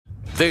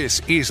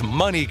This is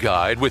Money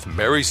Guide with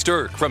Mary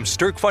Stirk from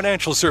Stirk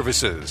Financial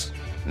Services.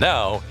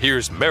 Now,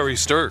 here's Mary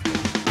Stirk.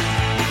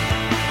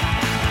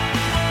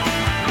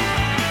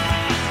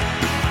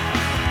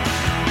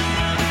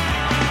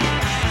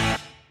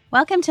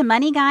 Welcome to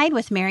Money Guide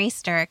with Mary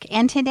Stirk,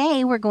 and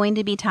today we're going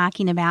to be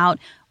talking about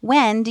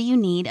when do you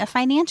need a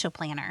financial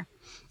planner?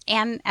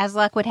 And as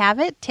luck would have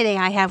it, today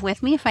I have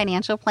with me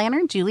financial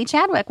planner Julie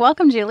Chadwick.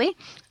 Welcome, Julie.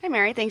 Hi,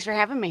 Mary. Thanks for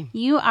having me.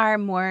 You are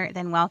more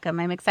than welcome.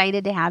 I'm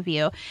excited to have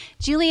you.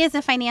 Julie is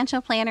a financial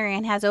planner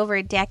and has over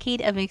a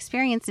decade of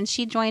experience, and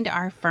she joined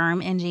our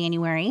firm in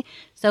January.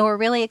 So we're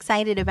really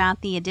excited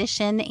about the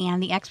addition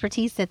and the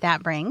expertise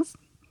that brings.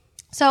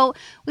 So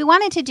we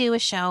wanted to do a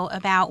show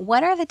about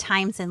what are the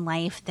times in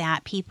life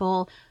that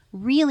people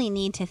really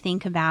need to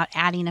think about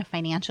adding a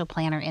financial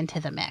planner into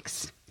the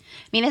mix.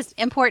 I mean, as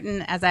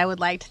important as I would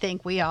like to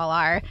think we all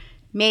are,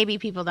 maybe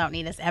people don't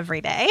need us every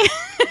day.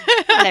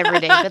 Not every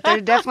day, but there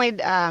are definitely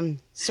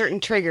certain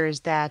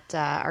triggers that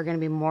are going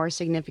to be more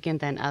significant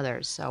than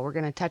others. So we're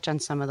going to touch on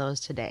some of those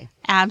today.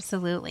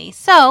 Absolutely.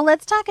 So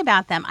let's talk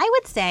about them. I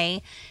would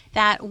say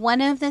that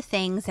one of the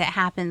things that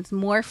happens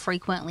more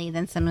frequently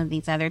than some of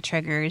these other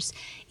triggers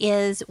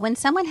is when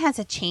someone has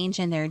a change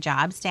in their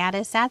job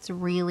status. That's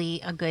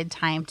really a good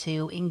time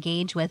to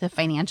engage with a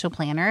financial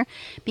planner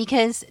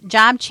because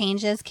job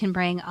changes can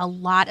bring a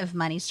lot of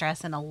money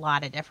stress in a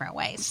lot of different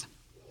ways.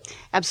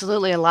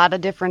 Absolutely. A lot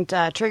of different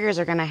triggers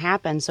are going to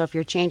happen. So if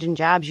you're changing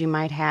jobs, you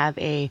might have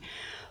a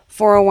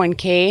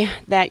 401k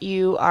that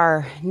you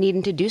are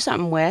needing to do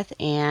something with.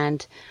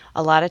 And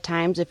a lot of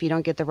times, if you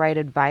don't get the right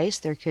advice,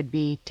 there could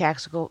be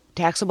taxable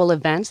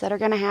events that are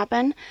going to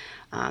happen.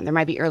 There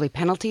might be early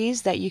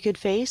penalties that you could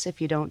face if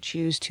you don't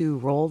choose to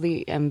roll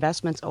the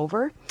investments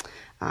over.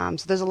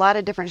 So there's a lot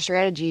of different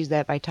strategies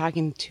that by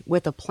talking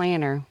with a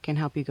planner can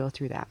help you go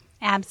through that.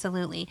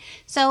 Absolutely.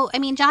 So, I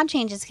mean, job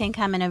changes can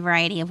come in a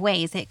variety of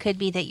ways. It could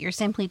be that you're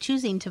simply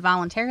choosing to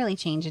voluntarily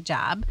change a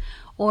job,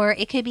 or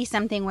it could be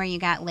something where you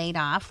got laid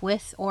off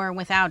with or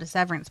without a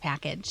severance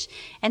package.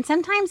 And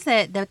sometimes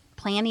the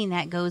planning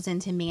that goes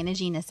into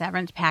managing a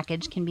severance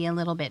package can be a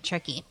little bit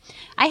tricky.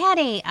 I had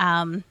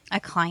a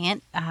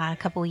client a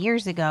couple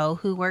years ago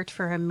who worked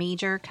for a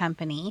major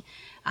company,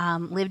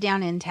 lived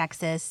down in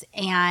Texas,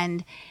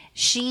 and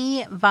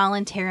she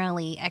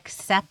voluntarily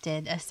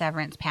accepted a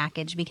severance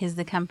package because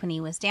the company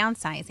was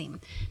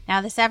downsizing. Now,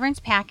 the severance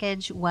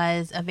package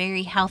was a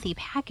very healthy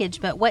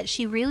package, but what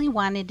she really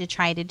wanted to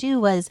try to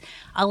do was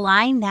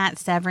align that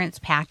severance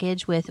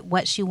package with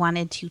what she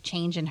wanted to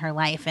change in her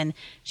life. And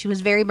she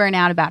was very burnt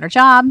out about her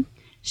job.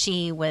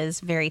 She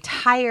was very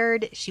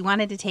tired. She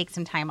wanted to take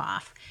some time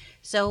off.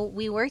 So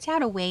we worked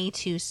out a way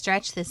to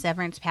stretch the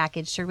severance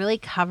package to really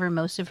cover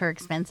most of her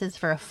expenses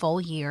for a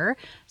full year.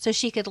 So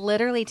she could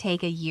literally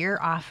take a year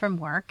off from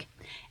work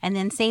and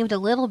then saved a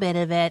little bit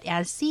of it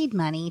as seed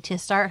money to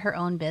start her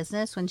own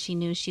business when she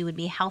knew she would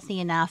be healthy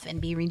enough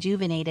and be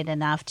rejuvenated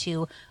enough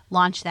to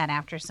launch that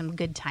after some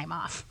good time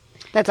off.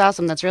 That's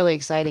awesome. That's really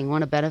exciting.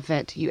 What a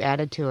benefit you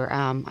added to her.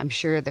 I'm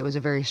sure that was a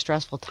very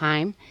stressful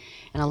time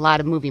and a lot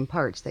of moving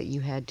parts that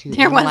you had to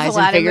analyze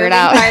and figure it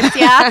out. Parts,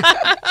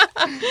 yeah.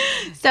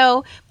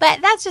 So,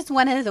 but that's just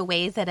one of the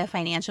ways that a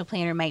financial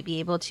planner might be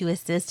able to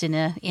assist in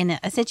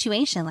a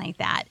situation like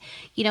that.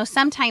 You know,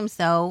 sometimes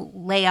though,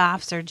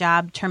 layoffs or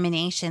job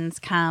terminations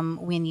come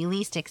when you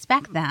least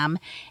expect them.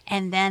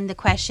 And then the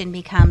question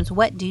becomes,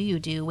 what do you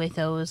do with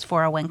those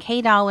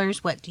 401k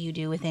dollars? What do you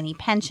do with any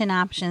pension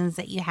options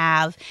that you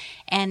have?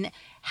 And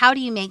how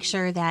do you make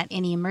sure that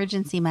any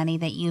emergency money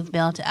that you've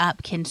built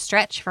up can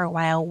stretch for a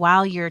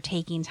while you're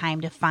taking time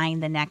to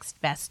find the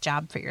next best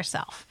job for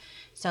yourself?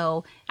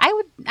 So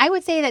I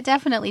would say that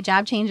definitely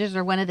job changes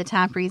are one of the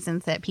top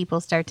reasons that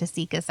people start to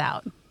seek us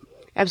out.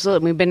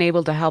 Absolutely. We've been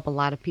able to help a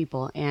lot of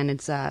people, and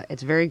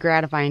it's very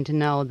gratifying to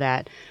know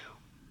that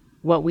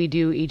what we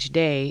do each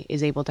day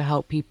is able to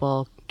help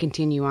people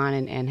continue on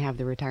and have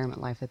the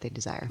retirement life that they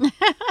desire.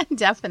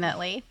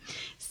 Definitely.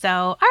 So,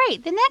 all right,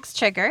 the next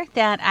trigger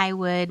that I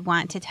would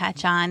want to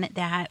touch on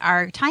that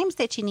are times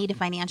that you need a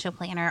financial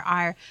planner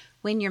are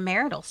when your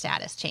marital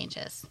status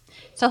changes.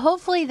 So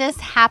hopefully this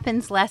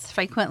happens less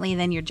frequently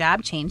than your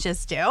job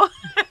changes do.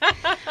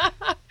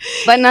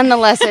 But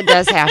nonetheless, it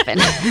does happen.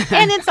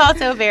 And it's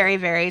also very,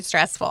 very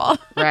stressful.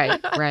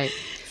 Right.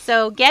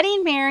 So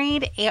getting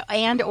married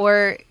and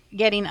or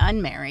getting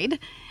unmarried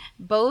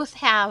both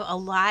have a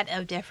lot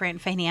of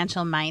different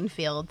financial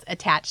minefields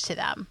attached to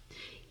them.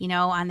 You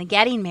know, on the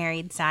getting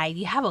married side,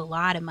 you have a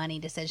lot of money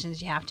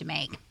decisions you have to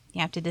make.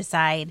 You have to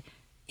decide,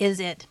 is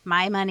it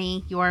my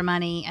money, your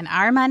money, and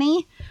our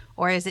money?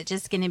 Or is it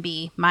just going to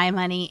be my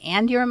money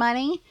and your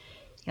money?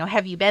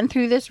 have you been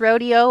through this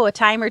rodeo a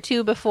time or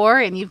two before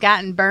and you've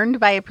gotten burned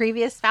by a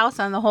previous spouse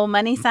on the whole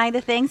money side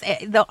of things?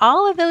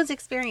 All of those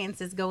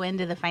experiences go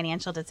into the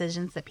financial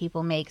decisions that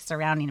people make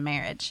surrounding a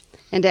marriage.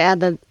 And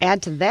to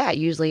add to that,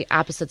 usually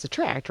opposites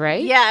attract,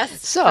 right?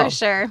 Yes, so for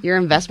sure. Your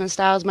investment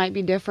styles might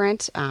be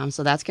different.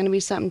 So that's going to be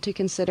something to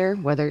consider,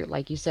 whether,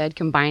 like you said,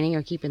 combining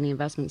or keeping the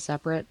investment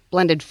separate.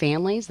 Blended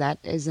families, that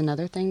is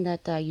another thing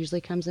that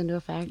usually comes into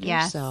a factor.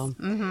 Yes. So,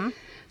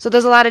 So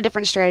there's a lot of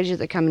different strategies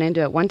that come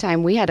into it. One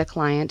time we had a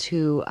client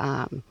who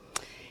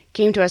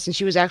came to us, and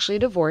she was actually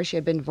divorced. She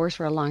had been divorced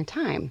for a long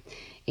time.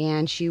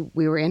 And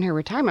we were in her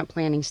retirement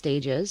planning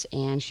stages,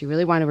 and she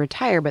really wanted to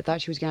retire, but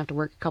thought she was going to have to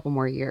work a couple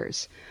more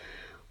years.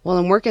 Well,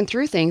 in working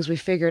through things, we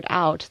figured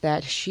out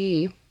that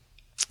she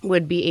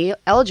would be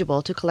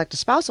eligible to collect a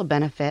spousal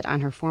benefit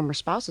on her former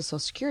spouse's Social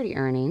Security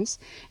earnings,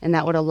 and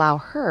that would allow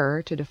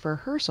her to defer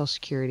her Social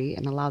Security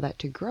and allow that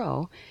to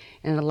grow,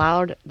 and it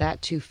allowed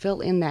that to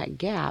fill in that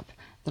gap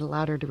that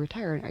allowed her to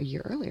retire a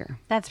year earlier.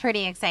 That's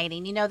pretty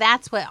exciting.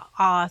 That's what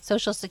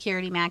Social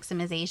Security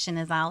maximization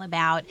is all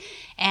about.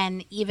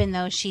 And even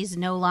though she's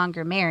no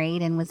longer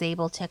married and was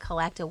able to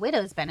collect a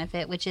widow's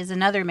benefit, which is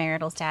another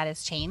marital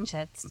status change,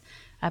 that's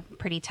a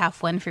pretty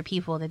tough one for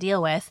people to deal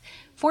with.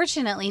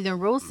 Fortunately, the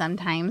rules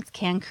sometimes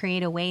can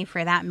create a way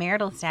for that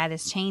marital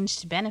status change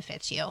to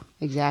benefit you.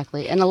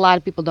 Exactly. And a lot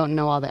of people don't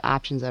know all the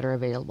options that are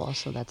available,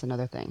 so that's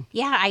another thing.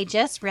 Yeah, I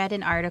just read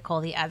an article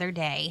the other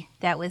day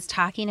that was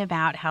talking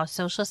about how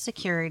Social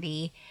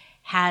Security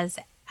has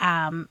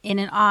in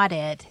an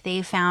audit,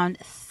 they found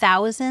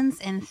thousands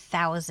and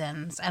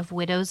thousands of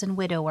widows and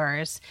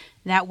widowers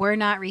that were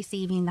not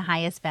receiving the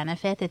highest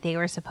benefit that they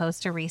were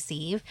supposed to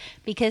receive,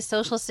 because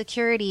Social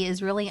Security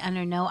is really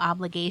under no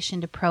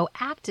obligation to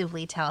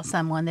proactively tell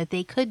someone that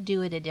they could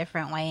do it a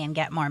different way and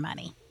get more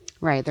money.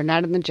 Right. They're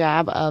not in the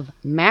job of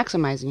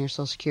maximizing your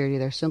Social Security.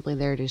 They're simply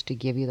there just to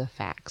give you the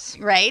facts.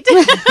 Right.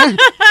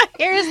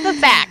 Here's the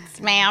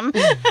facts, ma'am.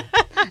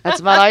 That's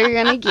about all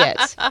you're going to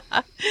get.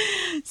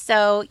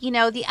 So,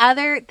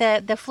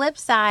 the flip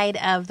side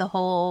of the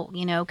whole,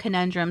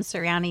 conundrum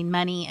surrounding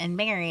money and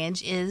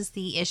marriage is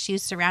the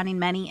issues surrounding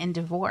money and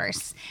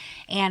divorce.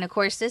 And of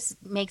course, this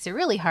makes it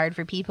really hard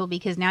for people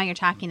because now you're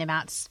talking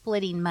about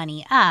splitting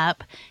money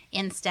up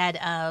instead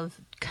of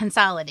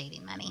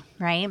consolidating money,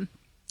 right?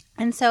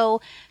 And so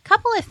a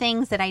couple of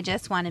things that I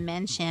just want to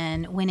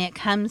mention when it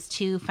comes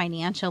to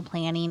financial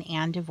planning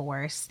and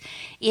divorce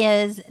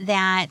is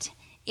that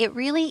it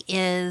really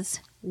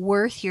is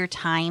worth your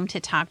time to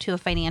talk to a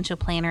financial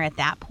planner at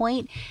that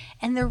point.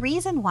 And the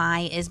reason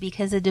why is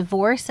because a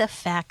divorce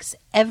affects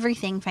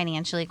everything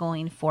financially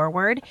going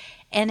forward,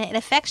 and it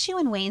affects you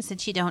in ways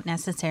that you don't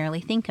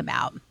necessarily think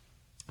about.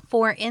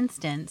 For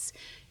instance,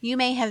 you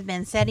may have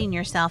been setting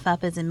yourself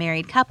up as a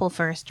married couple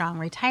for a strong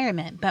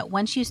retirement, but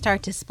once you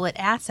start to split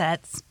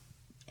assets,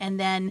 and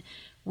then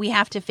we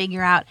have to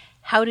figure out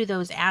how do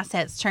those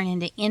assets turn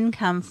into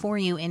income for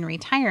you in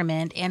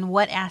retirement, and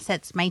what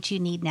assets might you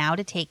need now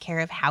to take care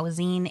of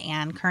housing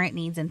and current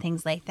needs and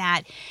things like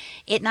that.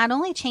 It not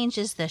only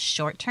changes the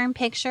short-term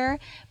picture,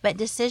 but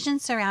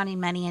decisions surrounding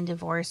money and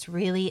divorce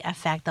really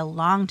affect the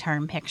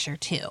long-term picture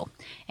too.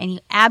 And you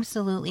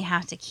absolutely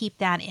have to keep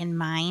that in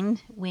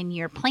mind when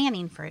you're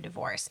planning for a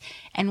divorce.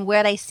 And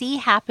what I see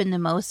happen the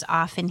most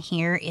often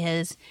here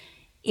is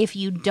if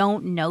you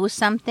don't know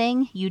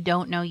something, you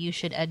don't know you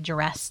should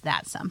address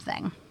that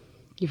something.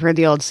 You've heard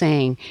the old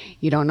saying,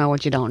 you don't know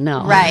what you don't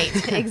know. Right,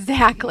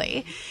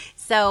 exactly.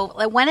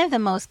 So one of the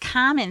most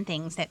common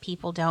things that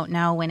people don't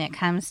know when it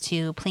comes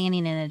to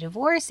planning in a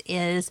divorce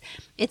is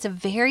it's a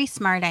very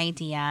smart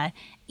idea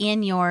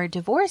in your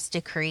divorce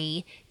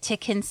decree to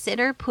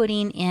consider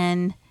putting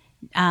in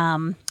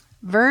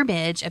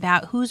verbiage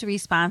about who's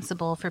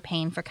responsible for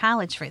paying for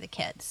college for the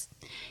kids.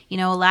 A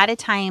lot of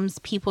times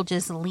people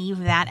just leave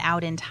that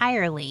out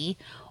entirely.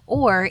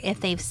 Or if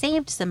they've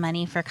saved some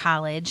money for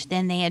college,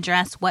 then they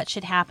address what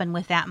should happen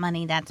with that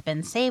money that's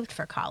been saved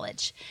for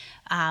college.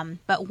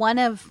 But one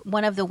of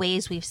the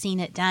ways we've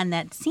seen it done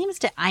that seems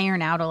to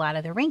iron out a lot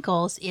of the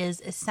wrinkles is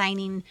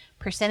assigning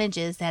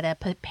percentages that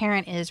a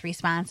parent is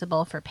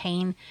responsible for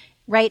paying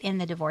right in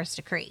the divorce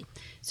decree.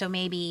 So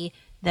maybe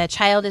the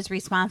child is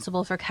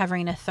responsible for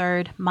covering a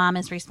third, mom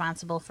is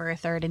responsible for a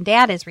third, and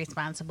dad is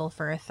responsible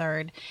for a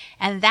third.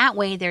 And that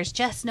way there's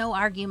just no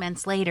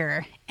arguments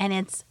later, and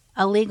it's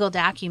a legal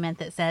document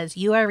that says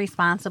you are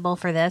responsible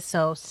for this,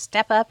 so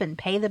step up and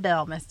pay the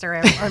bill, Mr.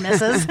 or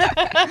Mrs.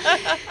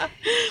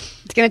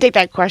 It's going to take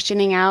that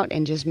questioning out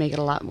and just make it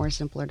a lot more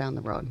simpler down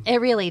the road.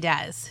 It really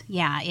does.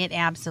 Yeah, it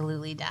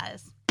absolutely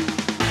does.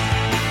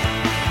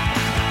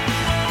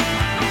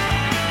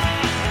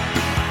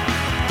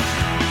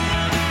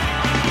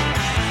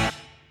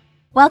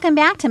 Welcome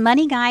back to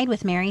Money Guide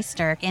with Mary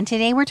Stirk, and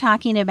today we're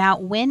talking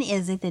about when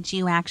is it that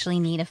you actually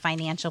need a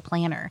financial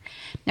planner.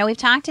 Now, we've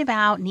talked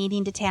about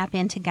needing to tap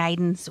into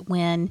guidance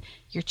when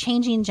you're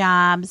changing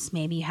jobs,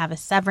 maybe you have a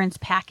severance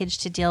package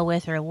to deal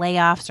with, or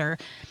layoffs or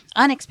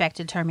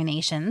unexpected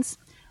terminations.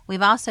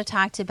 We've also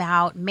talked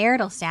about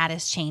marital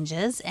status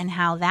changes and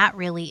how that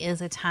really is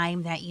a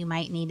time that you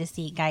might need to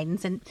seek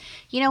guidance. And,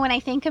 when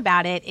I think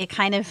about it, it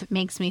kind of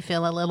makes me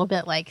feel a little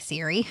bit like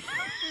Siri.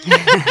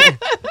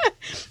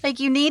 Like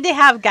you need to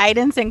have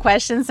guidance and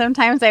questions.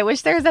 Sometimes I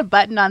wish there's a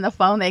button on the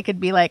phone they could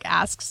be like,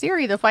 ask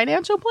Siri, the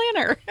financial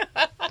planner.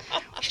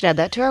 We should add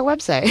that to our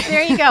website.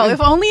 There you go.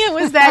 If only it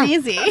was that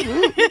easy.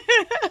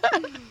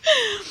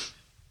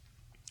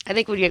 I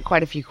think we'd get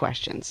quite a few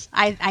questions.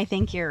 I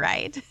think you're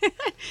right.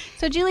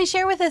 So, Julie,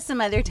 share with us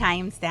some other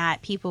times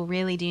that people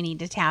really do need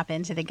to tap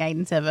into the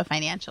guidance of a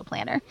financial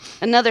planner.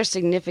 Another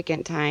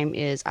significant time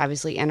is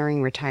obviously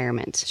entering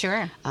retirement.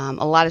 Sure.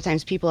 A lot of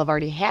times people have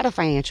already had a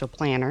financial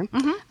planner.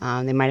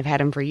 Mm-hmm. They might have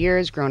had them for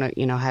years, grown up,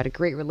 had a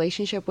great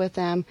relationship with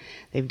them.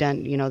 They've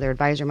done, their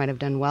advisor might have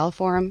done well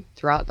for them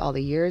throughout all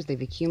the years.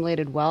 They've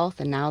accumulated wealth,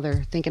 and now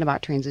they're thinking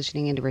about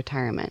transitioning into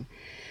retirement.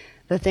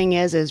 The thing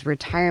is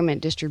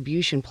retirement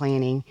distribution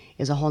planning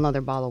is a whole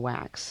nother ball of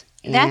wax.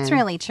 That's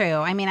really true.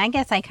 I mean, I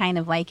guess I kind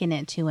of liken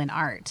it to an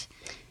art.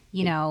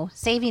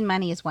 Saving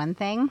money is one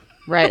thing.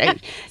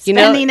 Right.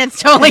 Spending,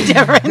 it's totally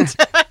different.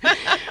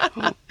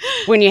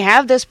 When you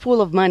have this pool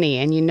of money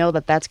and you know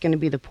that that's going to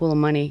be the pool of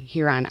money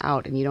here on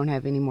out and you don't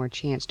have any more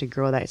chance to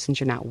grow that since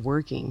you're not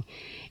working,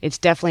 it's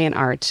definitely an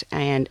art,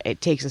 and it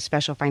takes a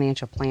special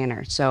financial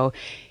planner. So,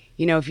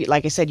 if you,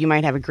 like I said, you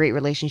might have a great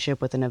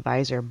relationship with an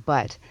advisor,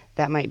 but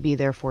that might be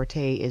their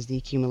forte is the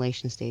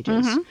accumulation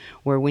stages,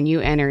 where when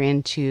you enter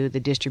into the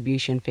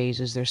distribution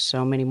phases, there's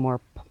so many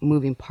more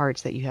moving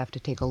parts that you have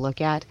to take a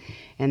look at,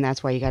 and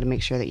that's why you got to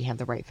make sure that you have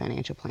the right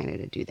financial planner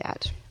to do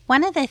that.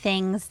 One of the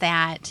things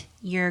that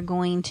you're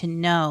going to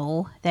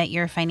know that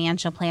your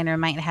financial planner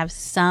might have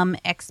some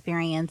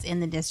experience in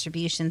the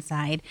distribution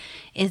side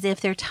is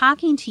if they're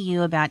talking to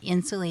you about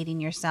insulating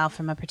yourself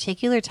from a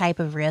particular type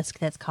of risk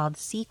that's called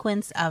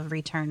sequence of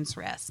returns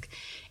risk.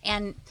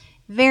 And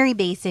very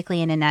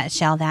basically, in a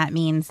nutshell, that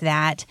means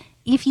that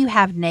if you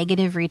have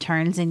negative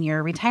returns in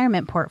your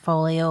retirement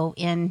portfolio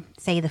in,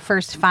 say, the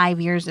first 5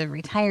 years of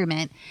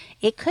retirement,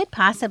 it could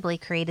possibly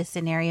create a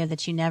scenario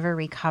that you never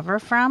recover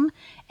from,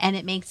 and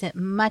it makes it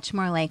much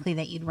more likely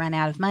that you'd run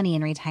out of money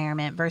in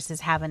retirement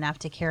versus have enough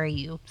to carry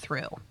you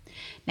through.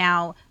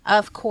 Now,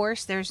 of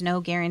course, there's no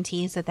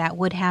guarantees that that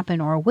would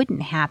happen or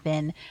wouldn't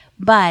happen,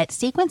 but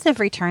sequence of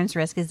returns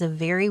risk is a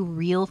very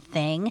real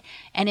thing,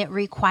 and it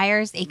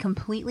requires a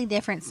completely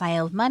different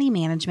style of money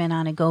management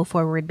on a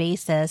go-forward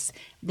basis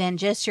than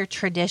just your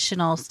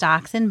traditional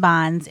stocks and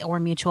bonds or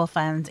mutual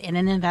funds in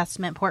an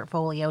investment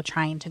portfolio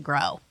trying to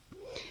grow.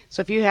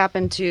 So if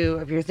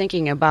you're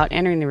thinking about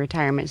entering the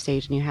retirement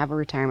stage and you have a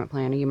retirement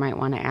planner, you might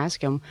want to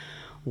ask them,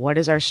 what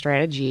is our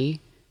strategy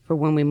for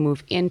when we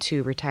move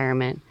into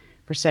retirement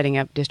for setting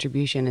up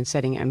distribution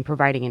and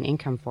providing an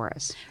income for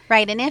us?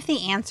 Right. And if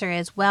the answer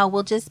is, well,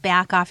 we'll just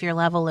back off your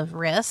level of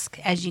risk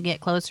as you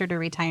get closer to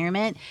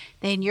retirement,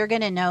 then you're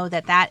going to know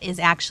that that is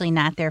actually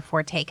not their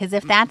forte. Because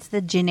if that's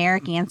the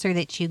generic answer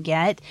that you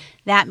get,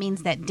 that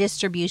means that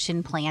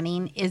distribution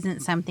planning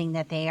isn't something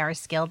that they are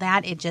skilled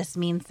at. It just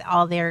means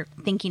all they're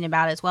thinking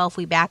about is, well, if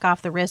we back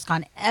off the risk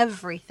on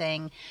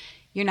everything,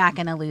 you're not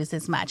going to lose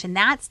as much. And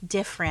that's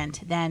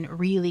different than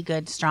really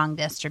good, strong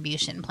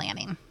distribution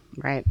planning.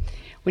 Right.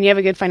 When you have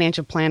a good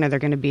financial planner, they're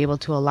going to be able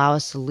to allow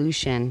a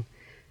solution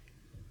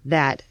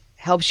that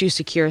helps you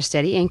secure a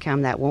steady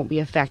income that won't be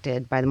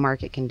affected by the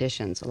market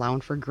conditions,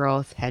 allowing for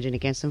growth, hedging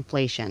against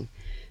inflation.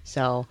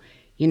 So,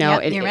 you're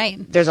right.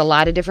 There's a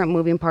lot of different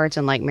moving parts.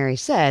 And like Mary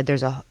said,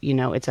 it's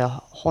a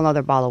whole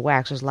other ball of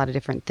wax. There's a lot of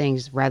different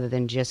things rather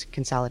than just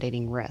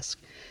consolidating risk.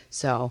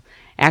 So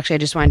actually, I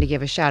just wanted to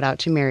give a shout out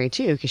to Mary,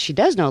 too, because she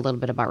does know a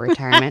little bit about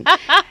retirement.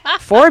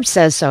 Forbes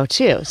says so,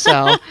 too.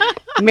 So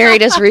Mary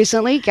just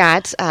recently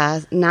got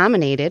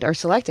nominated or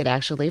selected,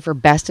 actually, for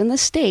Best in the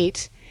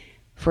State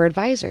for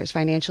advisors,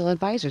 financial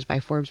advisors by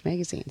Forbes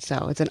magazine.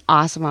 So it's an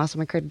awesome,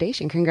 awesome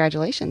accreditation.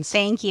 Congratulations.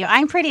 Thank you.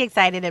 I'm pretty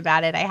excited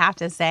about it, I have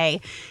to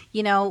say.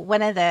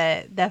 One of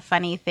the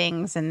funny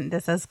things, and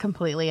this is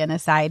completely an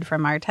aside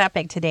from our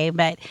topic today,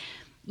 but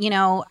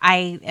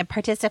I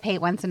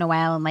participate once in a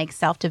while in like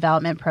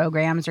self-development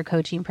programs or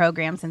coaching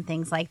programs and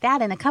things like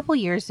that. And a couple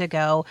years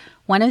ago,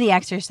 one of the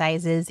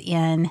exercises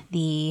in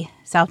the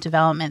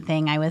self-development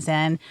thing I was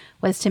in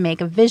was to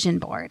make a vision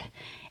board.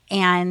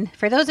 And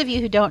for those of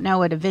you who don't know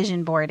what a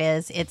vision board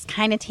is, it's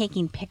kind of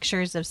taking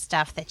pictures of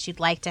stuff that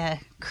you'd like to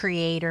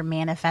create or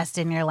manifest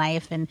in your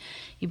life. And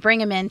you bring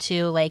them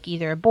into like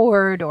either a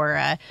board or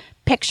a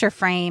picture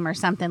frame or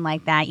something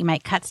like that. You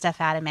might cut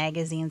stuff out of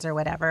magazines or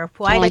whatever.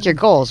 Kind of like your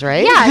goals,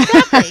 right? Yeah,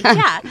 exactly.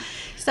 Yeah.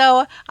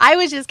 So I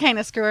was just kind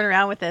of screwing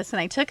around with this, and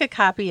I took a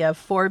copy of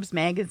Forbes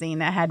magazine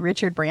that had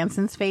Richard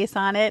Branson's face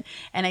on it,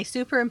 and I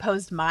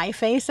superimposed my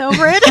face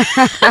over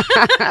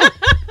it.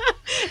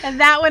 And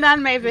that went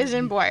on my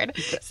vision board.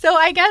 So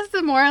I guess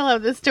the moral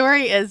of the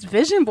story is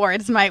vision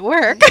boards might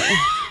work.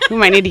 We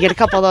might need to get a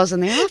couple of those in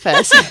the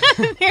office.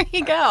 There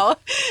you go.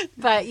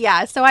 But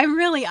yeah, so I'm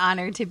really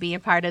honored to be a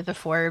part of the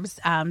Forbes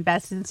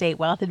Best in State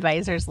Wealth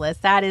Advisors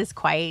list. That is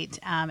quite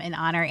an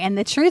honor. And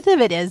the truth of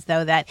it is,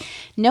 though, that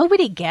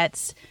nobody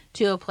gets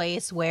to a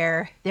place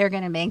where they're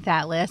going to make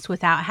that list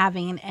without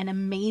having an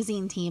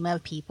amazing team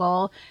of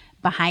people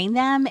behind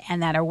them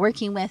and that are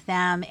working with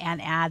them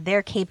and add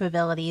their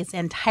capabilities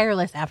and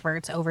tireless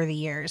efforts over the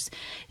years.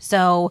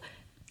 So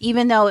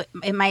even though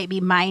it might be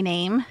my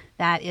name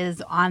that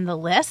is on the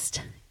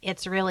list,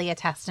 it's really a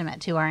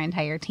testament to our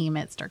entire team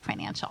at Stirk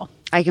Financial.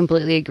 I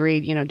completely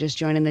agree. Just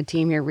joining the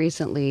team here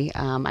recently,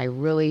 I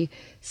really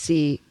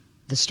see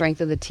the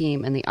strength of the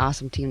team and the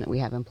awesome team that we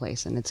have in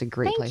place. And it's a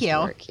great place to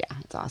work. Yeah,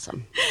 it's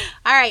awesome.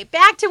 All right,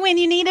 back to when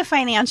you need a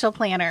financial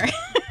planner.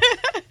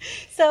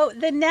 So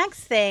the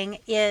next thing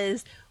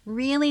is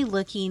really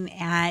looking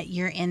at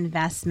your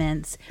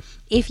investments.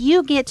 If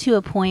you get to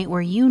a point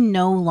where you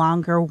no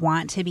longer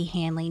want to be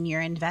handling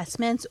your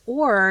investments,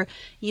 or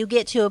you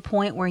get to a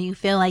point where you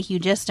feel like you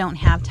just don't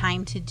have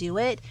time to do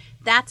it,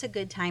 that's a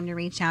good time to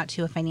reach out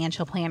to a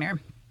financial planner.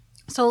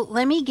 So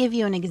let me give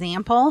you an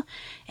example.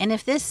 And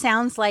if this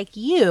sounds like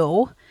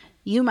you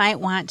might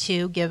want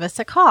to give us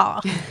a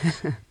call.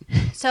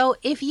 So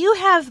if you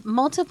have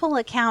multiple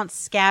accounts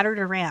scattered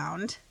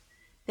around,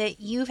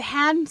 that you've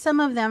had some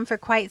of them for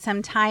quite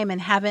some time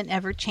and haven't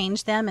ever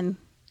changed them, and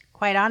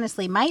quite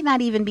honestly might not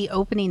even be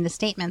opening the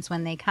statements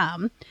when they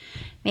come.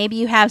 Maybe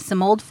you have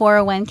some old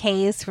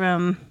 401ks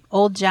from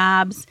old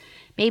jobs.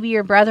 Maybe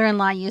your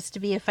brother-in-law used to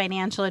be a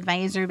financial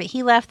advisor, but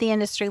he left the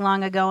industry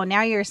long ago, and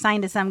now you're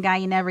assigned to some guy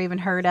you never even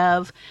heard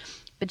of.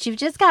 But you've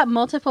just got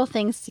multiple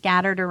things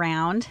scattered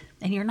around,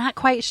 and you're not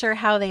quite sure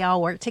how they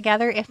all work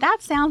together. If that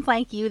sounds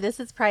like you, this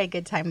is probably a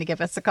good time to give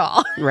us a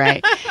call.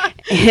 Right.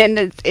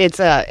 And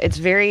it's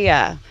very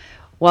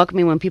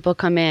welcoming when people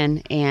come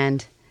in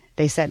and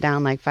they set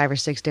down like 5 or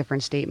 6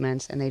 different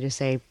statements, and they just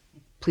say,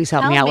 please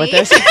help me out with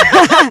this. Help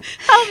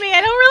me.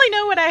 I don't really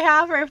know what I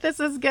have or if this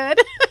is good.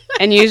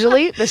 And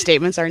usually the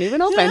statements aren't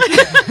even open.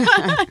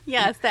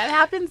 Yes, that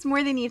happens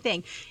more than you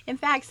think. In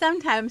fact,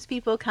 sometimes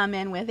people come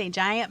in with a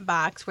giant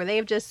box where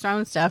they've just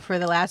thrown stuff for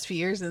the last few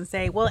years and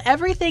say, well,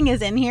 everything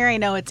is in here. I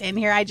know it's in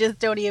here. I just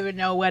don't even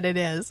know what it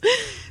is.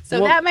 So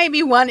that might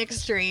be one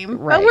extreme,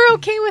 right. But we're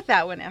okay with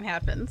that when it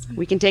happens.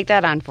 We can take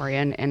that on for you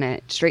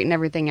and straighten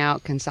everything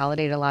out,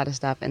 consolidate a lot of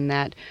stuff. And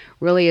that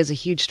really is a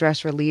huge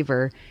stress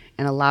reliever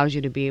and allows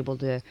you to be able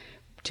to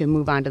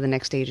move on to the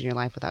next stage in your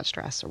life without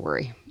stress or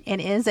worry. It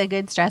is a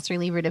good stress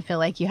reliever to feel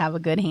like you have a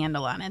good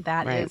handle on it.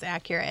 That right. is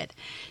accurate.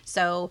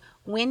 So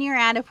when you're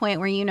at a point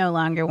where you no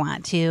longer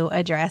want to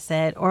address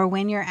it, or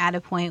when you're at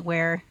a point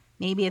where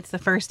maybe it's the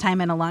first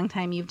time in a long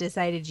time you've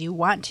decided you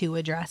want to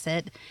address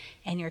it,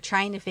 and you're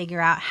trying to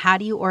figure out how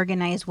do you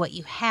organize what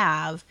you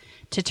have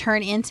to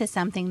turn into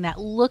something that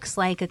looks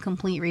like a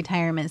complete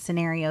retirement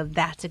scenario,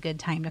 that's a good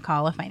time to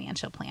call a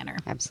financial planner.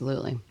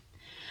 Absolutely.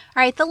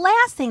 All right, the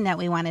last thing that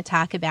we want to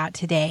talk about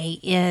today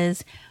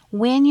is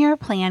when you're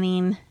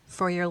planning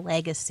for your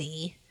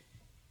legacy,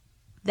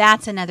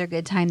 that's another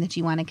good time that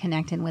you want to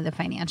connect in with a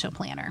financial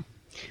planner.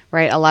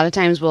 Right. A lot of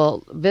times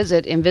we'll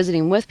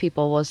visiting with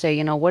people, we'll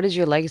say, what is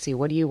your legacy?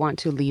 What do you want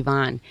to leave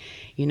on?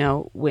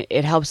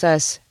 It helps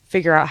us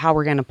figure out how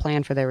we're going to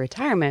plan for their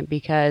retirement,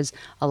 because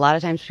a lot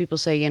of times people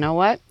say,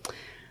 what?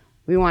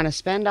 We want to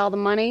spend all the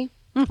money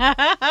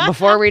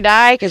before we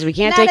die because we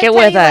can't take it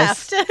with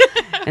us.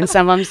 And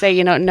some of them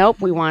say, nope,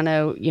 we want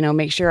to,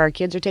 make sure our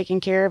kids are taken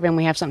care of and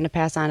we have something to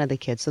pass on to the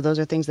kids. So those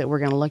are things that we're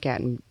going to look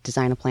at and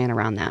design a plan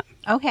around that.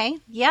 Okay.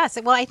 Yes.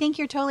 Well, I think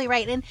you're totally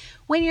right. And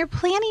when you're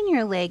planning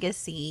your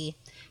legacy,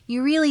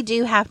 you really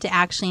do have to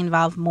actually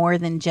involve more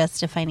than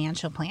just a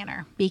financial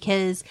planner,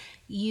 because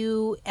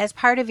you, as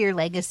part of your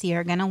legacy,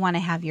 are going to want to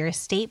have your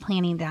estate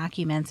planning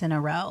documents in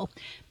a row.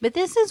 But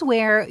this is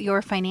where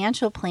your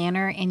financial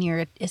planner and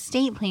your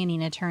estate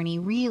planning attorney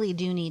really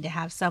do need to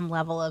have some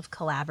level of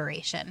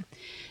collaboration.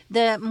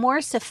 The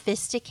more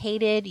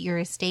sophisticated your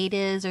estate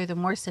is, or the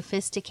more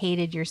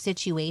sophisticated your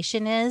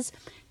situation is,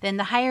 then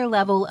the higher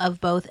level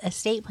of both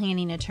estate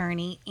planning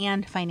attorney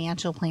and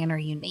financial planner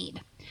you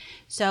need.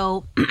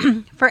 So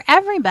for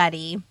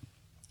everybody,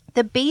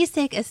 the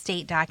basic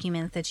estate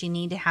documents that you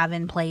need to have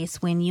in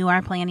place when you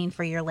are planning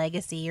for your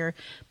legacy or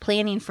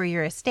planning for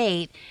your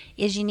estate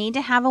is you need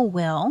to have a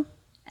will,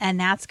 and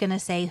that's going to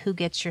say who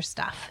gets your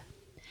stuff.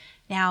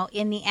 Now,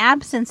 in the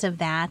absence of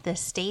that, the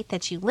state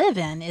that you live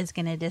in is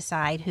going to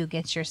decide who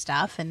gets your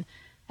stuff. And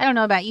I don't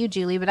know about you,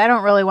 Julie, but I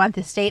don't really want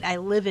the state I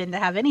live in to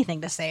have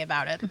anything to say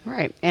about it.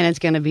 Right. And it's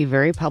going to be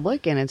very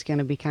public, and it's going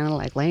to be kind of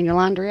like laying your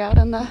laundry out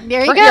in the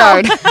there front you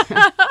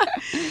yard.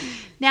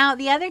 Now,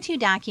 the other two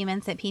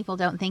documents that people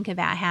don't think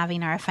about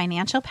having are a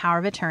financial power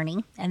of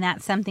attorney, and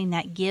that's something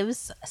that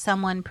gives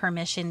someone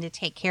permission to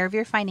take care of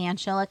your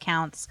financial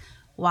accounts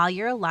while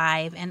you're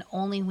alive, and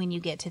only when you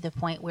get to the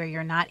point where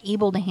you're not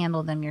able to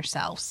handle them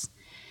yourselves.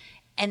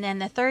 And then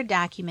the third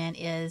document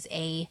is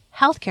a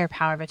healthcare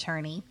power of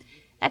attorney.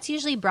 That's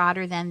usually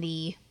broader than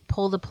the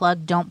pull the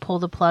plug, don't pull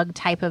the plug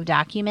type of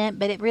document,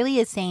 but it really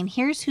is saying,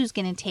 here's who's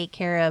going to take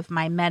care of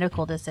my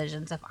medical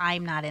decisions if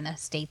I'm not in a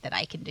state that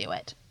I can do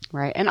it.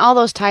 Right. And all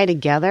those tie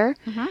together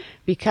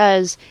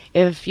because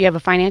if you have a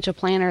financial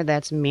planner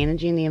that's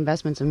managing the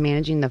investments and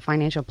managing the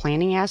financial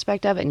planning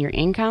aspect of it and your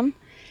income,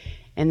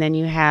 and then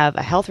you have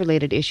a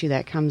health-related issue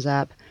that comes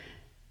up.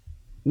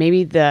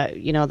 Maybe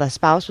the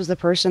spouse was the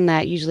person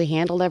that usually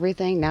handled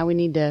everything. Now we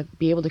need to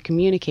be able to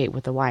communicate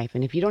with the wife.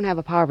 And if you don't have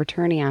a power of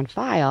attorney on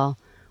file,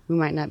 we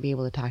might not be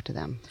able to talk to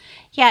them.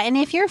 Yeah, and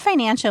if your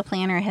financial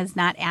planner has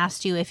not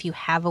asked you if you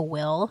have a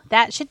will,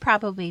 that should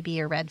probably be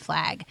a red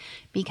flag,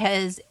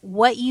 because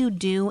what you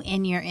do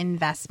in your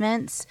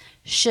investments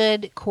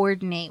should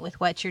coordinate with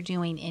what you're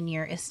doing in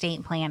your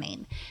estate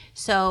planning.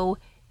 So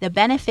the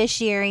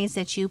beneficiaries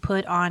that you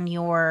put on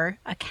your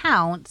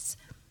accounts,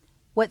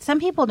 what some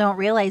people don't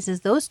realize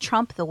is those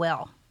trump the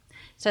will.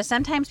 So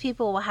sometimes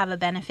people will have a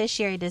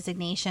beneficiary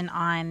designation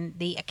on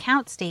the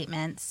account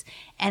statements,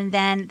 and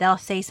then they'll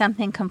say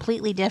something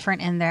completely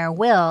different in their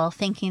will,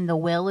 thinking the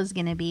will is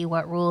going to be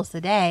what rules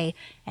the day,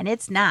 and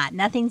it's not.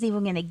 Nothing's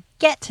even going to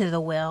get to the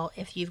will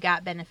if you've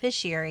got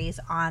beneficiaries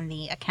on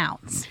the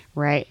accounts.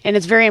 Right. And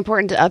it's very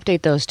important to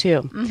update those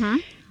too. Mm-hmm.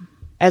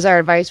 As our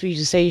advice, we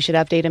usually say you should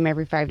update them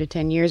every 5 to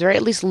 10 years, or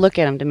at least look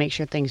at them to make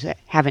sure things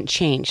haven't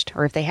changed.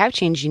 Or if they have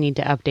changed, you need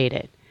to update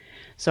it.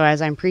 So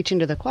as I'm preaching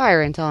to the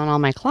choir and telling all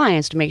my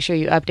clients to make sure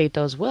you update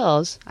those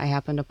wills, I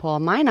happened to pull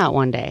mine out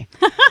one day.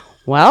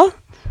 Well,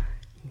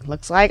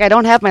 looks like I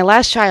don't have my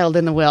last child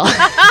in the will.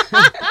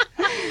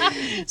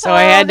 So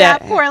I had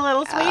that poor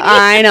little sweetie.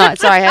 I know.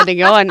 So I had to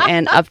go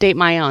and update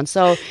my own.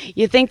 So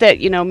you think that,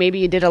 maybe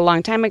you did a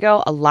long time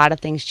ago, a lot of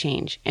things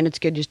change. And it's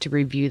good just to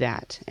review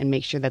that and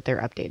make sure that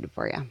they're updated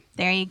for you.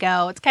 There you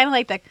go. It's kind of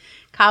like the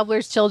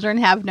cobbler's children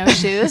have no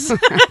shoes.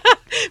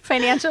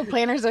 Financial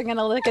planners are going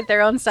to look at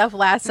their own stuff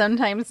last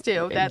sometimes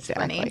too. That's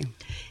exactly funny.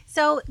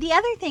 So the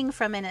other thing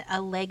from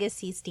a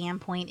legacy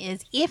standpoint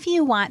is if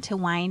you want to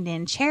wind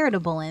in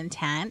charitable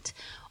intent,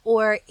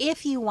 or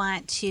if you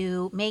want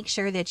to make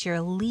sure that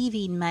you're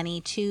leaving money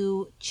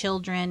to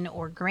children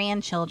or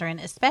grandchildren,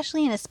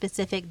 especially in a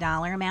specific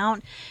dollar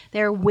amount,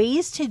 there are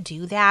ways to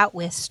do that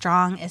with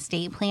strong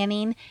estate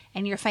planning,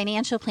 and your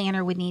financial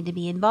planner would need to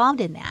be involved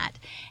in that.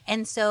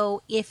 And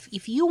so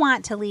if you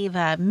want to leave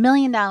 $1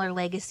 million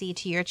legacy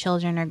to your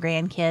children or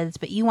grandkids,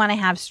 but you want to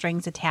have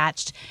strings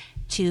attached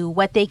to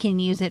what they can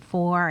use it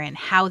for and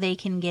how they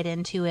can get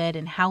into it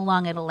and how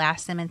long it'll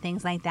last them and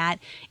things like that,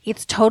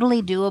 it's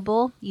totally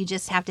doable. You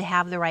just have to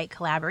have the right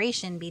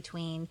collaboration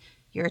between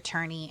your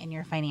attorney and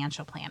your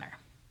financial planner.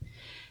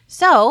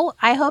 So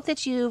I hope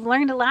that you've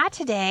learned a lot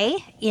today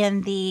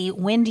in the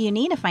When Do You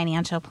Need a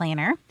Financial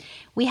Planner?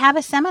 We have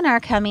a seminar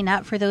coming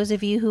up for those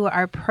of you who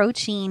are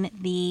approaching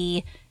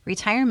the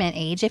retirement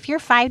age. If you're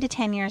 5 to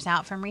 10 years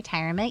out from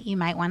retirement, you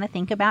might want to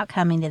think about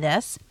coming to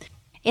this.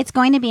 It's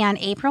going to be on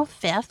April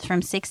 5th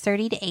from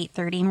 6:30 to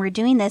 8:30, and we're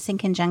doing this in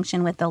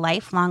conjunction with the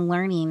Lifelong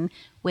Learning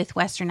with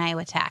Western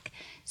Iowa Tech.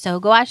 So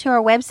go out to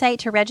our website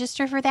to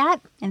register for that,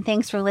 and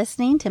thanks for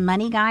listening to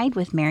Money Guide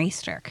with Mary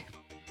Stirk.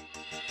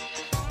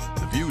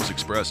 The views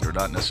expressed are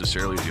not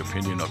necessarily the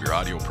opinion of your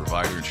audio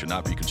provider and should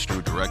not be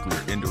construed directly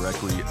or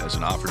indirectly as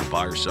an offer to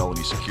buy or sell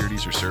any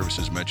securities or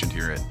services mentioned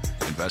herein.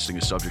 Investing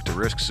is subject to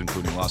risks,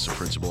 including loss of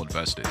principal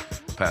invested.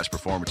 Past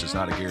performance is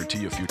not a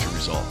guarantee of future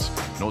results.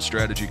 No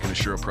strategy can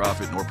assure a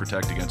profit nor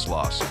protect against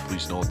loss.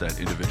 Please note that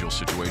individual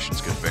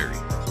situations can vary.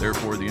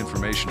 Therefore, the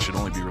information should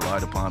only be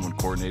relied upon when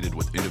coordinated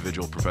with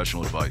individual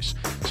professional advice.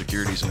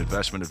 Securities and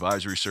investment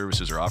advisory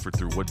services are offered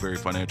through Woodbury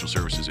Financial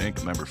Services,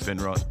 Inc., member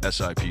FINRA,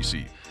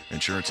 SIPC.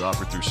 Insurance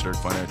offered through Stirk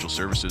Financial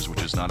Services,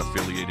 which is not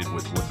affiliated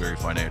with Woodbury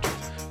Financial.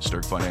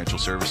 Stirk Financial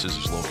Services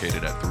is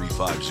located at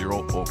 350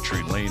 Oak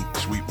Tree Lane,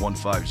 Suite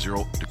 150,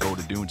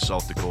 Dakota Dunes,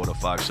 South Dakota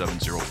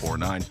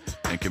 57049,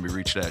 and can be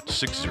reached at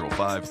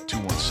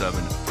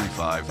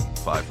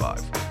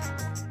 605-217-3555.